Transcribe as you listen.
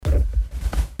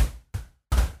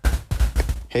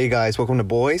Hey guys, welcome to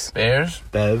Boys, Bears,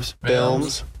 Bevs,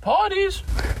 Bilms, Podies.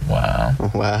 Wow.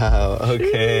 Wow,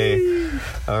 okay.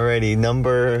 Alrighty,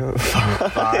 number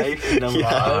 5. Number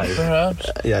Five, perhaps?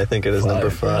 Yeah, I think it is number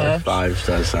 5. perhaps? 5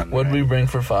 does sound What did we right. bring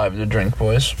for 5 to drink,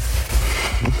 boys?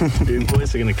 Dude,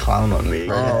 boys are gonna clown on me.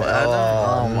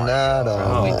 Oh, my Adam.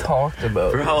 God. We talked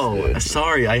about Bro, this, dude.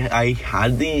 sorry, I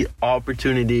had the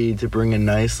opportunity to bring a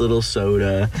nice little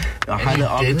soda. I had the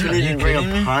you didn't? opportunity Are you to bring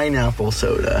kidding a me? pineapple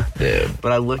soda. Dude.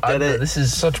 But I looked at it, This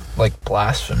is such,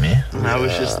 blasphemy. and I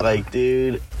was Yeah. just like,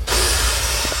 dude,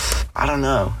 I don't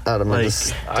know. Adam, like,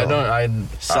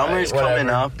 Summer's Summer's coming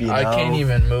up, you know? I can't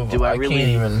even move Do I on. really- can't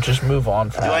even just move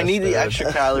on from Do I this, need the dude.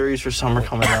 extra calories for summer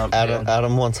coming up?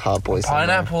 Adam wants Hot Boy Summer.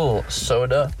 Pineapple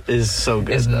soda Is so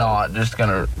good. is though. not just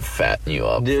gonna fatten you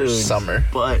up Dude, for summer.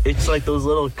 But it's like those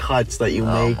little cuts that you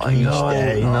make my each God.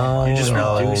 day. No, You're just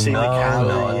no, reducing the no, calorie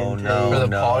no, intake. no, For the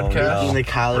no, podcast? Making the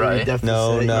calorie Right. deficit.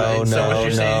 No, right? no, So what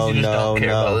you're saying is you just no, don't care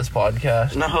no. about this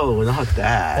podcast? No, not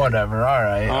that. Whatever. All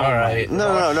right. Oh all right.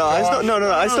 No.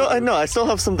 I still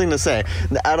have something to say.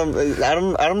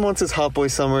 Adam wants his Hot Boy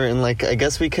Summer, and like I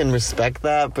guess we can respect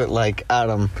that, but like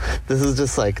Adam, this is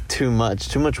just like too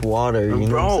much water. You know what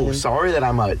Bro, I'm saying? sorry that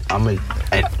I'm a Right.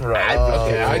 advocate.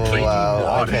 Okay, I can't wow. do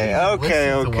water. Okay.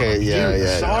 Listen to what I'm Yeah, Dude,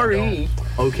 yeah. sorry.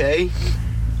 Okay.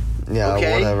 Yeah,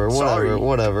 Okay, whatever. sorry.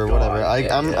 Whatever.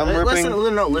 Yeah, I'm yeah. ripping.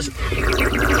 Listen.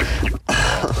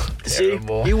 See,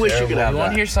 Terrible, you wish you terrible. could have You want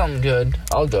to that. hear something good?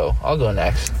 I'll go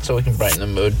next, so we can brighten the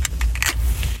mood.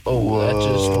 Oh, that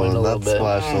just went a little that bit.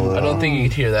 splashed a little. I don't think you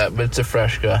could hear that, but it's a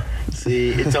Freshka. See,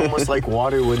 it's almost like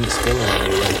water wouldn't spill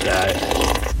on you like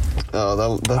that.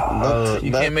 Oh,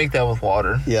 You can't make that with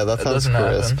water. Yeah, that sounds doesn't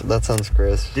crisp. happen. That sounds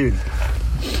crisp. Dude,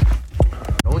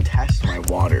 don't test my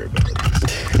water abilities.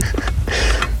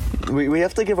 We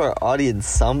have to give our audience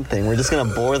something. We're just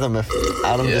gonna bore them if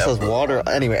Adam just has water.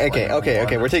 Anyway,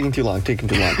 okay. We're taking too long.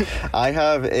 I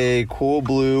have a Cool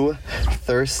Blue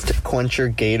Thirst Quencher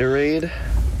Gatorade,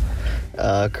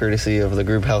 courtesy of the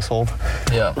group household.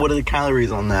 Yeah. What are the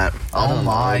calories on that? Oh don't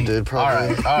know, my. dude,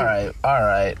 probably. All right.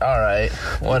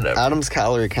 Whatever. Adam's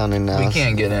calorie counting now. We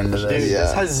can't get into Dude, this. Yeah.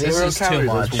 this has This zero is too calories.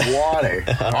 much. It's water.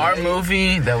 Our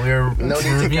movie that we're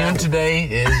reviewing today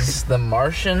is The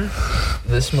Martian.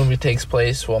 This movie takes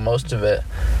place, most of the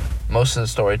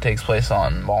story takes place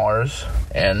on Mars,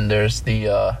 and there's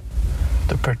the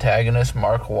protagonist,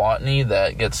 Mark Watney,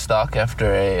 that gets stuck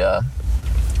after a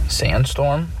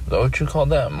sandstorm. Is that what you call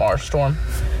that? Mars storm?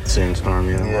 Sandstorm,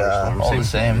 Yeah, Marstorm, All the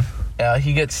same. Yeah,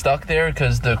 he gets stuck there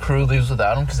because the crew leaves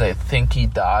without him because they think he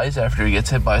dies after he gets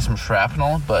hit by some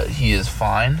shrapnel, but he is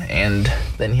fine, and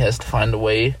then he has to find a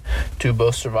way to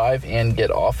both survive and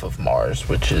get off of Mars,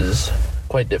 which is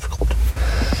quite difficult.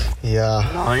 Yeah.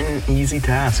 Not an easy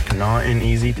task. Not an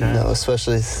easy task. No,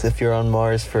 especially if you're on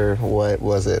Mars for what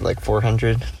was it, like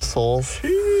 400 souls?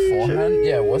 400?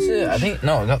 Yeah, was it? I think,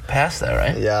 no, it got past that,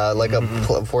 right? Yeah, like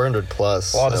 400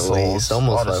 plus. A lot of at souls. least,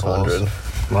 almost A lot of 500. souls.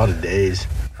 A lot of days.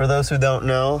 For those who don't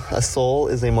know, a sol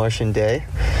is a Martian day,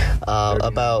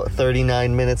 about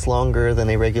 39 minutes longer than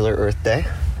a regular Earth day.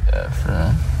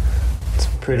 Yeah, It's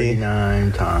pretty.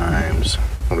 39 times.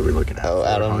 What are we looking at? Oh,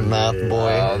 Adam, 400. math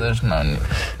boy. oh, there's none.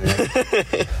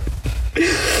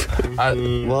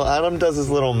 Well, Adam does his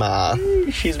little math.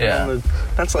 She's Yeah. one of the,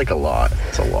 that's like a lot.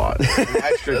 It's a lot. An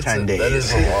extra 10 days. that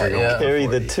is a lot, yeah. Carry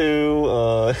the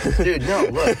 2. Dude, no,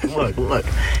 look.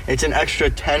 It's an extra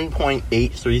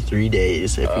 10.833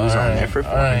 days if he was on there for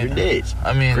 400 days.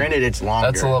 I mean, Granted, it's longer.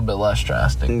 that's a little bit less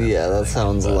drastic. Yeah, that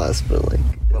sounds less, but like,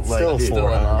 it's like, still dude, still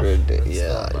 400 days. It's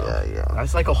Yeah.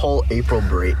 That's like a whole April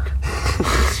break.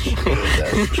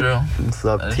 That's true.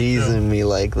 Stop That is teasing me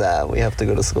like that. We have to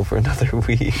go to school for another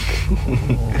week.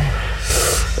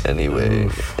 Anyway.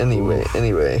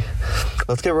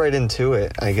 Let's get right into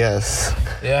it, I guess.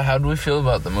 Yeah, how do we feel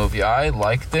about the movie? I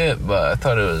liked it, but I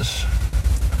thought it was,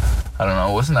 I don't know,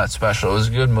 it wasn't that special. It was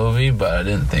a good movie, but I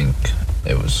didn't think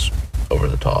it was over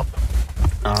the top.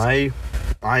 I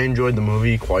enjoyed the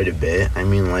movie quite a bit. I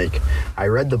mean, like, I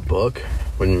read the book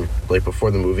when, like, before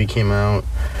the movie came out,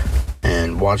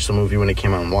 and watched the movie when it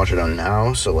came out and watched it on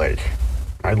now. So, like,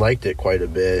 I liked it quite a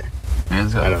bit.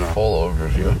 It's got I don't a know. full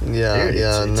overview. Yeah, Dude,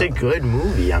 yeah. it's a good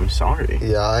movie. I'm sorry.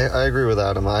 Yeah, I agree with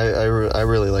Adam. I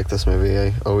really like this movie.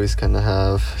 I always kind of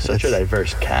have. Such a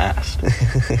diverse cast.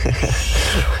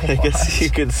 I guess you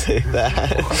could say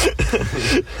that.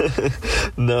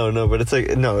 No, but it's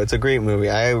a great movie.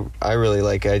 I really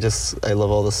like it. I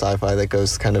love all the sci-fi that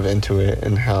goes kind of into it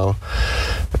and how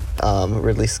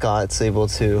Ridley Scott's able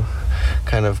to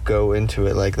kind of go into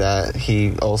it like that.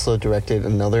 He also directed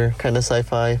another kind of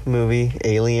sci-fi movie,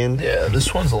 Alien. Yeah,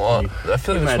 this one's a lot. I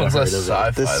feel like this one's less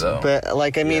sci-fi though. But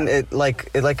like, I mean, it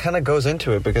kind of goes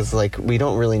into it because like we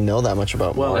don't really know that much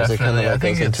about Mars. It kind of like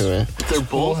goes into it. They're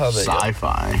both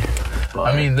sci-fi. But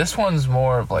I mean, this one's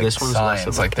more of like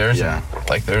science. Like there's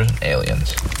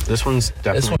aliens. This one's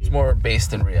more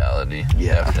based in reality.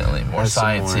 Yeah, definitely more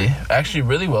sciencey. Actually,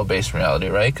 really well based in reality,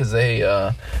 right? Because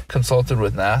they consulted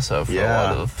with NASA for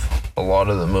a lot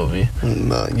of the movie.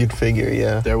 You'd figure,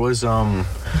 yeah. There was I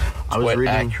was reading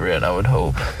accurate, I would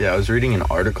hope. Yeah, I was reading an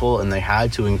article, and they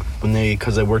had to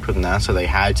because they worked with NASA, they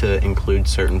had to include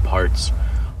certain parts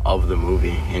of the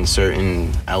movie in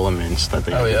certain elements that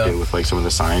they had to do with like some of the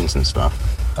science and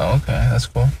stuff. Oh, okay, that's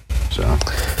cool. So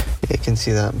I can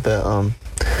see that, but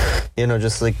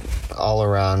just like all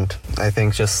around, I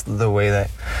think just the way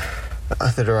that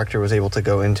the director was able to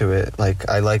go into it, like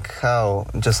I like how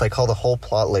the whole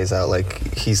plot lays out.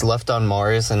 Like he's left on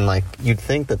Mars, and like you'd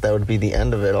think that would be the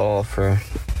end of it all for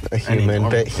a human,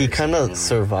 but he kind of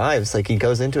survives. Like he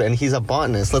goes into it, and he's a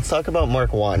botanist. Let's talk about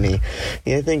Mark Watney.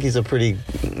 I think he's a pretty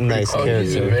nice character.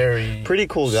 He's a very pretty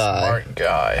cool guy. Smart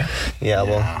guy. Yeah,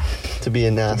 well, to be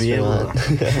an astronaut.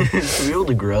 To be able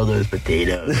to grow those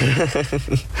potatoes.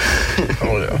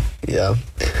 Oh yeah. Yeah.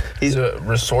 He's a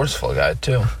resourceful guy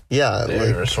too. Yeah,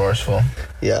 very resourceful.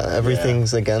 Yeah,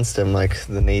 everything's against him. Like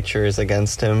the nature is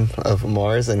against him of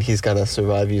Mars, and he's got to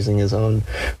survive using his own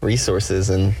resources,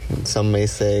 and some may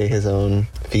say his own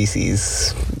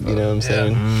feces. You know what I'm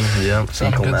saying? Yeah,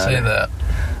 some could say that.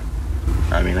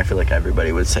 I mean, I feel like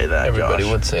everybody would say that. Everybody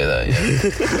would say that.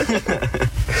 Yeah.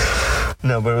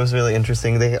 No, but it was really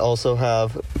interesting. They also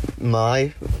have my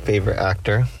favorite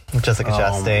actor, Jessica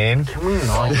Chastain. Can we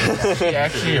not? Is she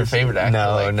actually your favorite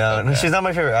actor? No, she's not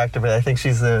my favorite actor, but I think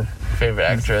she's the favorite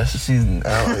actress. She's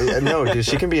no, dude.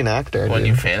 She can be an actor. When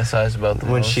you fantasize about the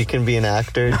when most. she can be an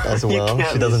actor as well.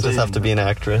 She doesn't just have to be an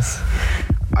actress.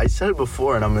 I said it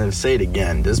before, and I'm going to say it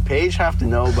again. Does Paige have to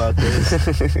know about this?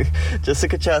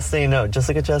 Jessica Chastain, no.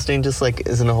 Jessica Chastain just, like,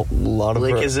 is in a lot of...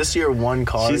 Like, is this your one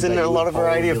card? She's in a lot of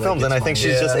variety of films, and I think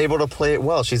she's just able to play it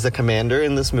well. She's the commander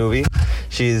in this movie.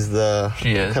 She's the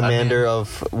commander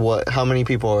of how many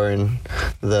people are in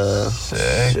the...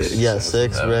 Six. Yeah,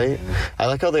 six, right? I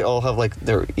like how they all have, like,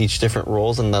 their each different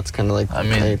roles, and that's kind of, like,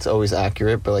 it's always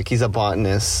accurate, but, like, he's a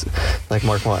botanist. Like,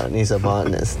 Mark Watney, he's a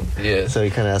botanist. Yeah. So he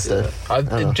kind of has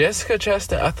to... Jessica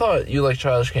Chastain, I thought you liked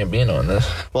Childish Gambino in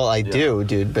this. Well, I do,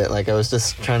 dude, but like I was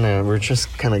just we're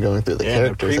just kind of going through the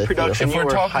characters. Pre-production, if we're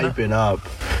talking hyping up.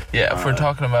 Yeah, if we're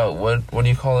talking about what do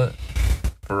you call it?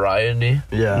 Variety.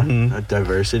 Yeah,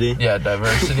 diversity. Yeah,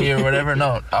 diversity or whatever.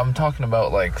 No, I'm talking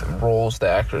about like roles the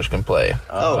actors can play.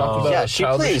 She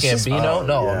Childish plays. Gambino.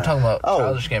 I'm talking about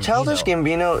Childish Gambino. Childish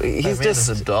Gambino. He's just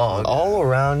a dog. All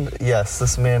around. Yes,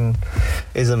 this man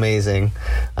is amazing.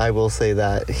 I will say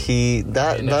that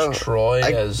Troy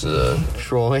as a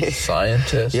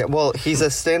scientist. Yeah, well, he's a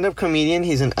stand-up comedian.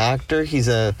 He's an actor. He's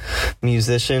a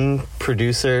musician,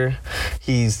 producer.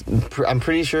 I'm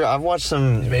pretty sure I've watched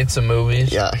some. He's made some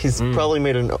movies. Yeah, he's probably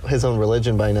made his own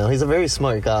religion by now. He's a very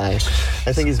smart guy.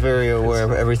 I think he's very aware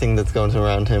of everything that's going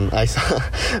around him. I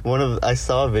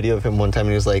saw a video of him one time,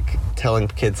 and he was like telling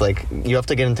kids like, you have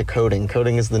to get into coding.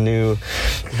 Coding is the new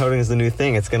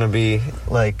thing. It's gonna be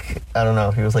like, I don't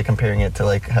know. He was like comparing it to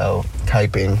like how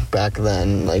typing back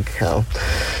then, like how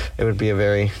it would be a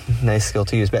very nice skill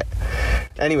to use. But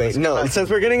anyway, since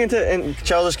we're getting into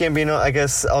Childish Gambino, I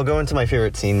guess I'll go into my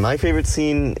favorite scene. My favorite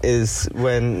scene is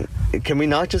when. Can we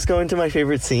not just go into my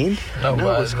favorite scene? No,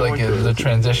 but like the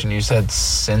transition, you said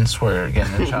since we're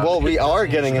getting into Childish. Well, we are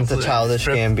getting into Childish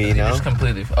Gambino. Just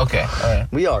completely. Okay, all right.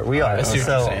 We are. I see what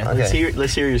you're saying. Okay.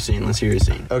 Let's hear your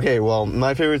scene. Okay, well,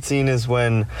 my favorite scene is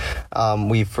when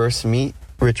we first meet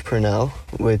Rich Purnell,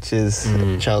 which is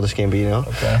Childish Gambino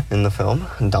in the film,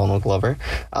 Donald Glover.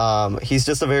 He's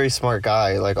just a very smart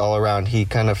guy, like all around. He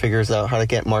kind of figures out how to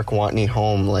get Mark Watney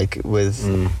home, like with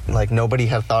like nobody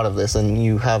had thought of this, and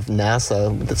you have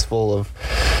NASA that's full of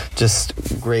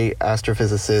just great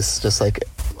astrophysicists, just like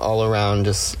all around,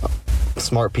 just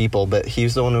smart people. But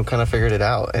he's the one who kind of figured it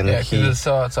out, and he was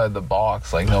so outside the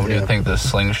box, like nobody would think the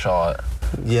slingshot.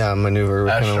 Yeah, maneuver would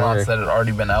kind of work. Astronauts that had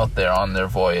already been out there on their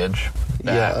voyage.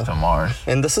 Back to Mars.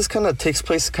 And this is takes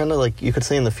place like you could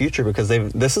say in the future, because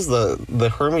this is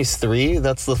the Hermes 3,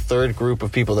 that's the third group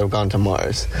of people that have gone to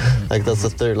Mars. Like that's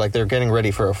the third, like they're getting ready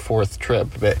for a fourth trip,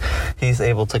 but he's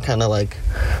able to kind of like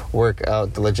work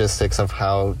out the logistics of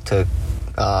how to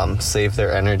save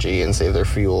their energy and save their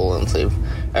fuel and save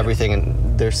everything,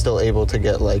 and they're still able to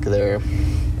get like their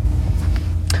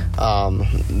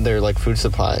their like food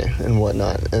supply and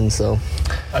whatnot. And so,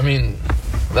 I mean,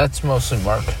 that's mostly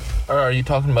Mark. Or are you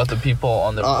talking about the people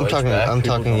on the I'm voyage talking back? on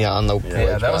the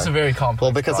Yeah, that was a very complex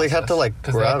Well, because they had to like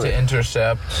because they had to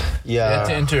intercept. Yeah. They had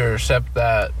to intercept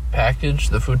that package,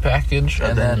 the food package,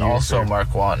 and then also Mark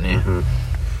Watney,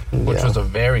 which was a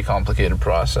very complicated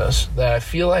process. That I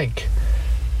feel like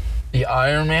the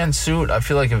Iron Man suit, I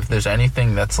feel like if there's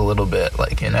anything that's a little bit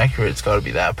like inaccurate, it's got to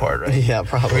be that part, right? Yeah,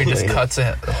 probably. Where he just cuts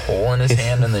a hole in his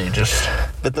hand and then he just.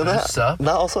 But then that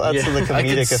also adds to the comedic I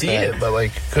could effect. see it, but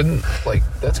like couldn't like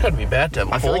that's got to be bad to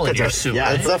have a hole in your suit.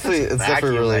 Yeah, it's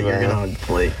definitely really you're bad.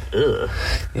 gonna like, ugh.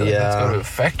 That's got to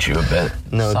affect you a bit.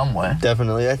 No, some way.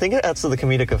 Definitely. I think it adds to the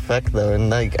comedic effect though, and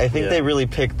like I think they really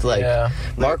picked like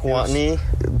Mark Watney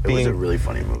being. It was a really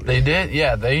funny movie. They did,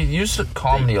 yeah. They used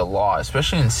comedy a lot,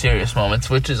 especially in serious moments,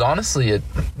 which is honestly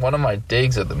one of my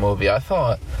digs at the movie. I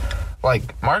thought,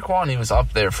 like, Mark Watney was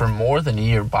up there for more than a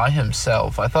year by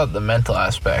himself. I thought the mental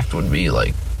aspect would be,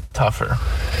 like, tougher.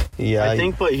 Yeah, I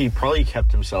think, but he probably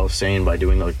kept himself sane by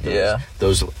doing like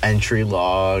those entry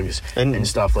logs and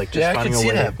stuff like just finding a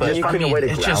way. That, but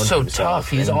it's just so tough.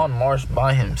 He's on Mars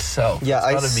by himself. Yeah,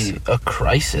 it's got to be a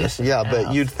crisis. Yeah,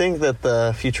 but you'd think that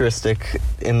the futuristic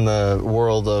in the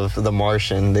world of the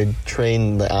Martian, they'd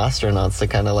train the astronauts to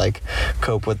kind of like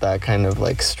cope with that kind of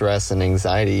like stress and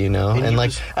anxiety, you know. And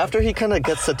like after he kind of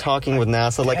gets to talking with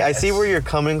NASA, like I see where you're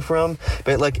coming from,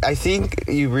 but like I think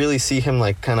you really see him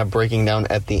like kind of breaking down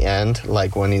at the end,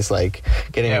 like when he's like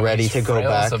getting ready to go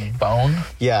back. A bone.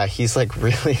 Yeah, he's like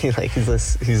really like he's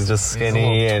just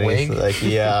skinny and he's like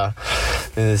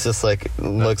and it's just like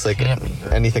looks like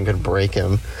anything could break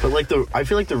him. But like I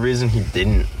feel like the reason he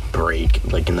didn't break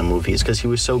like in the movie is because he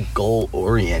was so goal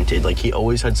oriented. Like he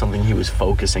always had something he was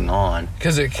focusing on.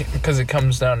 Because it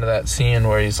comes down to that scene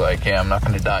where he's like, "Yeah, I'm not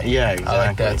going to die." Yeah, exactly. I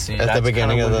like that scene. At the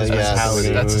beginning of the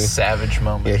that's a savage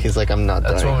moment. Yeah, he's like, "I'm not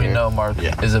dying." That's when we know Mark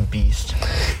is a beast.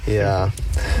 Yeah.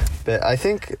 But I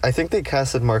think they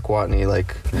casted Mark Watney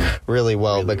like really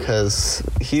well because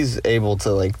he's able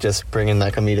to like just bring in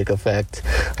that comedic effect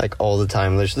like all the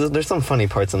time. There's some funny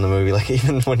parts in the movie, like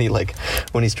even when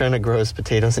he's trying to grow his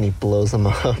potatoes and he blows them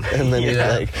up and then he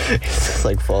just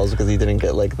like falls because he didn't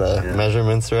get like the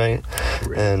measurements right.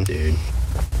 And dude,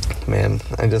 man,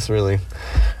 I really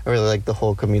like the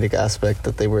whole comedic aspect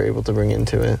that they were able to bring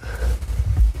into it.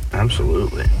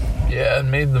 Absolutely. Yeah, it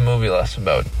made the movie less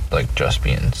about like just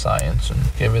being science and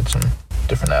gave it some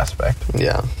different aspect.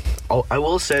 Yeah. Oh, I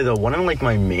will say though, one of like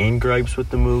my main gripes with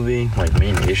the movie, like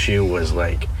main issue was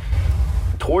like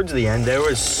towards the end there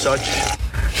was such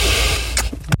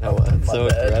so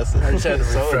aggressive. I just had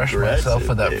to refresh myself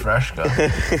with that fresh gun.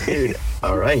 Dude,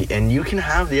 alright, and you can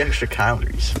have the extra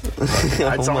calories.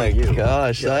 That's oh my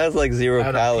gosh, that has like 0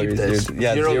 calories, dude.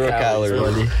 Yeah, 0 calories.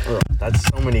 Buddy. That's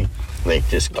so many like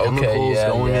just chemicals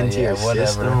going into your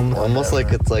system. Almost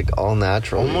like it's like all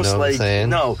natural. Almost you know like what I'm saying?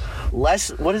 No, less.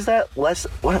 What is that? Less.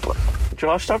 What?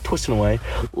 Josh, stop twisting away.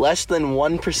 Less than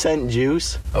 1%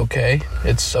 juice. Okay,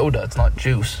 it's soda. It's not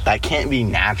juice. That can't be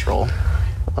natural.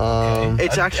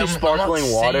 It's actually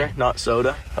sparkling water, not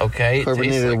soda. Okay,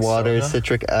 carbonated like water, soda.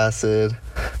 citric acid,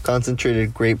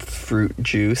 concentrated grapefruit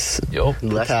juice,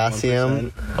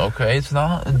 potassium. Okay, it's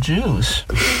not a juice.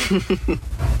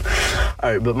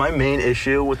 Alright, but my main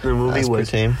issue with the movie was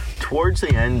towards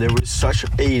the end, there was such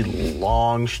a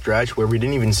long stretch where we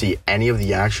didn't even see any of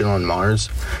the action on Mars.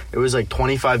 It was like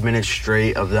 25 minutes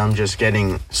straight of them just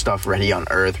getting stuff ready on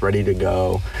Earth, ready to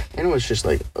go. And it was just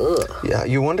like, ugh. Yeah,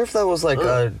 you wonder if that was like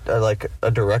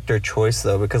a director choice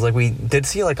though, because like we did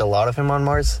see like a lot of him on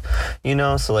Mars, you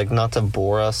know, so like not to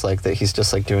bore us, like that he's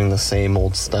just like doing the same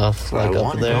old stuff like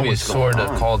up there. It's sort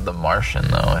of called The Martian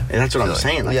though. And that's what I'm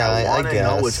saying. Like, I want to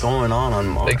know what's going on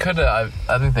Mars. They could have.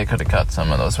 I think they could have cut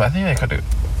some of those, but I think they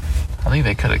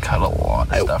could have cut a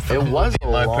lot of stuff. It was a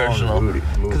long movie.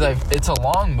 Because it's a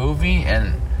long movie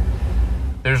and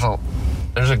there's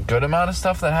a good amount of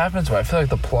stuff that happens, but I feel like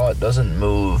the plot doesn't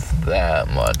move that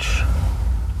much.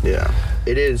 Yeah,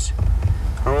 it is.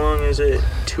 How long is it?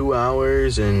 2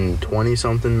 hours and 20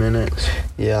 something minutes.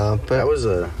 Yeah, but that was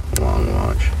a long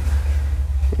watch.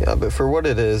 Yeah, but for what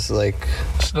it is, like...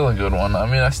 Still a good one. I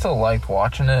mean, I still liked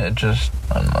watching it. It just,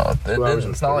 I don't know.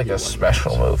 It's not like a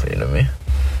special movie to me.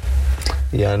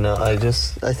 Yeah, no, I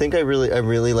think I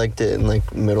really liked it in,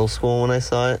 like, middle school when I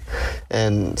saw it.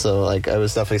 And so, like, I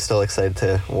was definitely still excited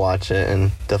to watch it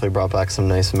and definitely brought back some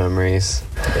nice memories.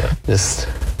 Yeah. Just...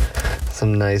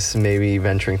 some nice maybe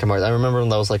venturing to Mars. I remember when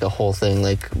that was like a whole thing,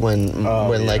 like when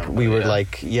like we were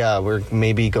like, we're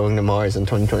maybe going to Mars in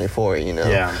 2024, you know?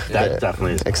 Yeah, that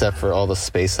definitely is. Except for all the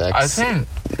SpaceX I think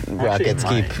rockets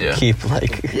keep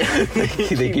like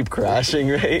they keep crashing,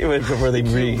 right? Before they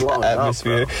reach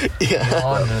atmosphere. He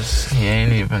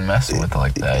ain't even messing with it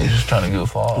like that. He's just trying to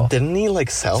goof off. Didn't he like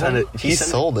sell it? He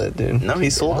sold it, dude. No, he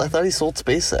sold. I thought he sold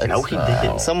SpaceX. No, he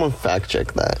didn't. Someone fact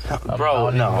check that, bro.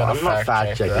 No, I'm not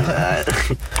fact checking that.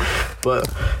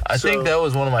 But I think that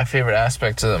was one of my favorite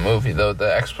aspects of the movie, though, the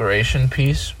exploration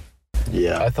piece.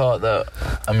 Yeah, I thought that.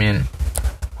 I mean,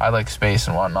 I like space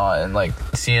and whatnot, and like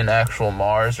seeing actual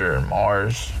Mars, and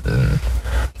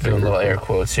doing little air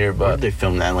quotes here, but they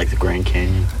filmed that in like the Grand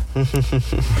Canyon.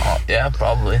 Yeah,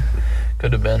 probably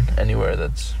could have been anywhere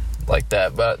that's like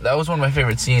that. But that was one of my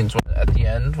favorite scenes at the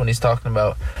end when he's talking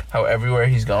about how everywhere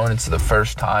he's going, it's the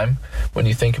first time. When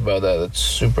you think about that, that's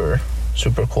super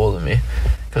cool to me,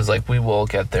 because like we will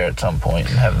get there at some point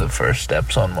and have the first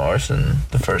steps on Mars and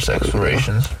the first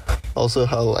explorations. Also,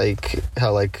 how like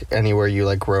anywhere you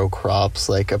like grow crops,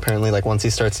 like apparently like once he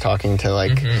starts talking to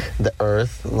like the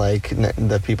Earth, like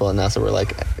the people at NASA were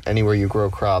like, anywhere you grow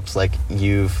crops, like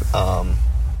you've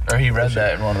or he read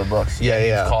that in one of the books.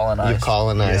 Yeah. You've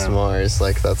colonized Mars.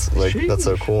 Like that's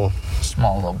so cool.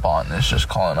 Small little botanist just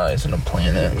colonizing a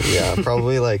planet. Yeah,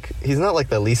 probably like he's not like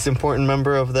the least important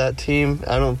member of that team,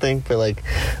 I don't think, but like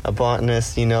a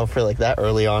botanist, you know, for like that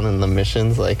early on in the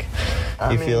missions, like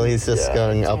feel he's just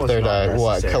going up there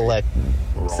to collect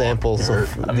samples dirt.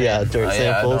 Dirt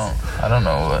samples. I don't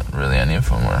know what really any of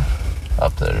them were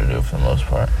up there to do for the most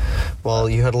part. Well,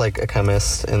 you had like a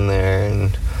chemist in there,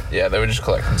 and they were just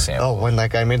collecting samples. Oh, when that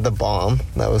guy made the bomb,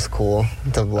 that was cool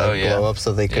to blow up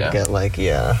so they could get like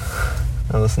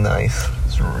that was nice.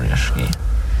 It's risky.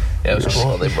 Yeah, it was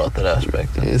cool how they brought that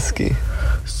aspect in. Risky.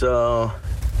 So,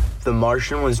 The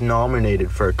Martian was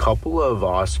nominated for a couple of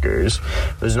Oscars.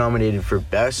 It was nominated for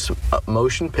Best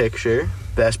Motion Picture,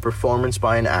 Best Performance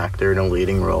by an Actor in a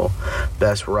Leading Role,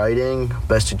 Best Writing,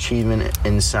 Best Achievement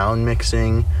in Sound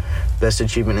Mixing, Best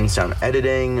Achievement in Sound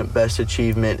Editing, Best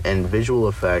Achievement in Visual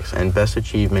Effects, and Best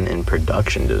Achievement in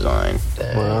Production Design.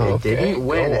 Wow. It didn't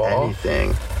win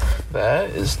anything. That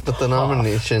is but the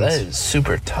nominations. That is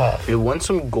super tough. It won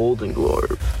some Golden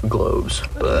Globes.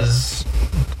 But this is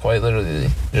quite literally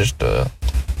just a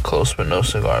close but no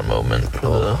cigar moment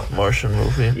for the Martian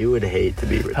movie. You would hate to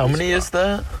be Ridley How many Scott. Is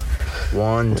that?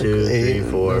 1, 2, 3,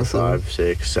 4, 5,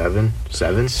 6, 7.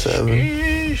 7?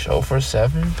 Sheesh, 0 for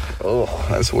 7. Oh,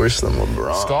 that's worse than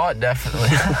LeBron. Scott definitely.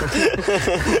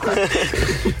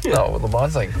 No,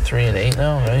 LeBron's like 3 and 8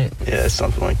 now, right? Yeah,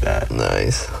 something like that.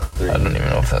 Nice. I don't even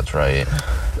know if that's right.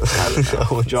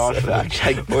 No, Josh fact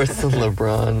check. Worse than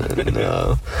LeBron.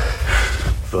 No.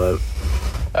 But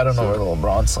I don't know where the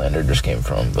LeBron slander just came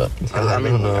from, but I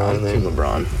mean, I'm Team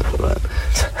LeBron. But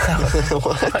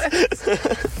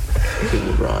Team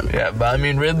LeBron. yeah, but I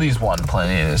mean, Ridley's won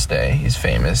plenty in his day. He's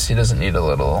famous. He doesn't need a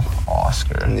little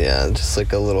Oscar. Yeah, just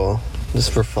like a little, just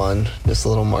for fun, just a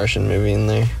little Martian movie in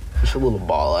there. Just a little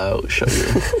ball out, show you.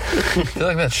 I feel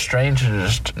like that's strange to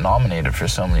just nominate it for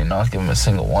so many and not give him a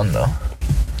single one, though.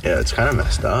 Yeah, it's kind of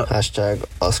messed up. Hashtag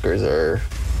Oscars are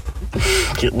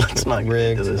Let's not get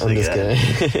rigged. into this I'm again.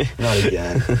 just kidding. Not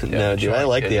again. No, dude, I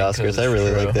like the Oscars. I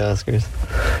really like the Oscars.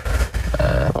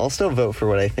 I'll still vote for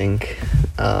what I think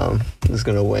is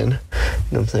going to win. You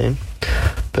know what I'm saying?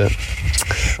 But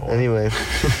anyway.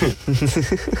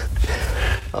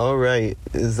 All right.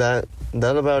 Is that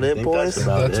about it, boys?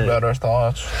 That's about our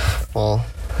thoughts. Well,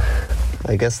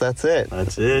 I guess that's it.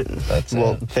 That's it.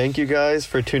 Well, thank you guys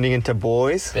for tuning into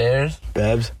Boys, Bears,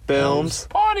 Bevs, Bilms.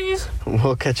 Podies.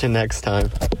 We'll catch you next time.